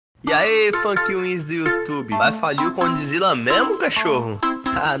E aí, funk wins do YouTube, vai falir o Condzilla mesmo, cachorro?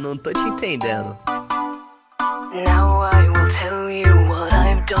 Ah, não tô te entendendo. Now I will tell you what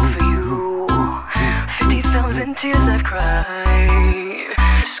I've done for you. 50,000 tears I've cried,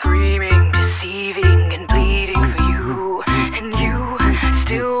 screaming, deceiving and bleeding for you, and you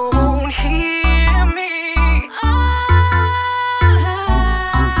still won't hear me. I'm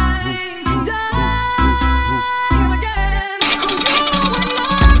dying again.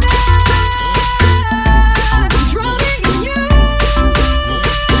 I'm drowning in you.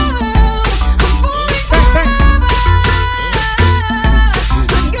 I'm falling forever.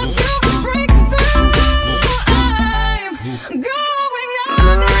 I've got to break through. I'm going on.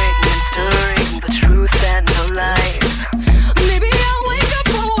 Blurring and stirring the truth and the lies. Maybe I'll wake up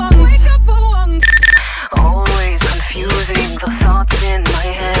for once. Always confusing the thoughts in my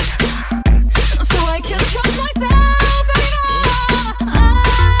head, so I can't trust myself anymore. I'm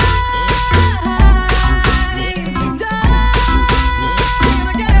dying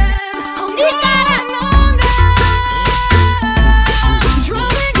again. I'm going under,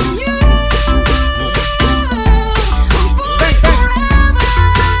 drowning in you. I'm falling forever.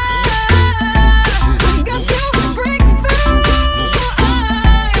 I've got to break through.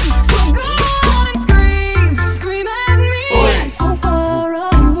 So go on and scream at me. So far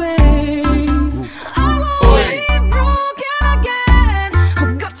away, I won't be broken again.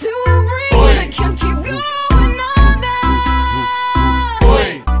 I've got to breathe. I can't keep going under.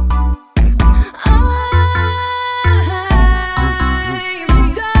 I'm dying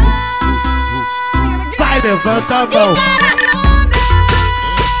again. Vai, levanta a mão.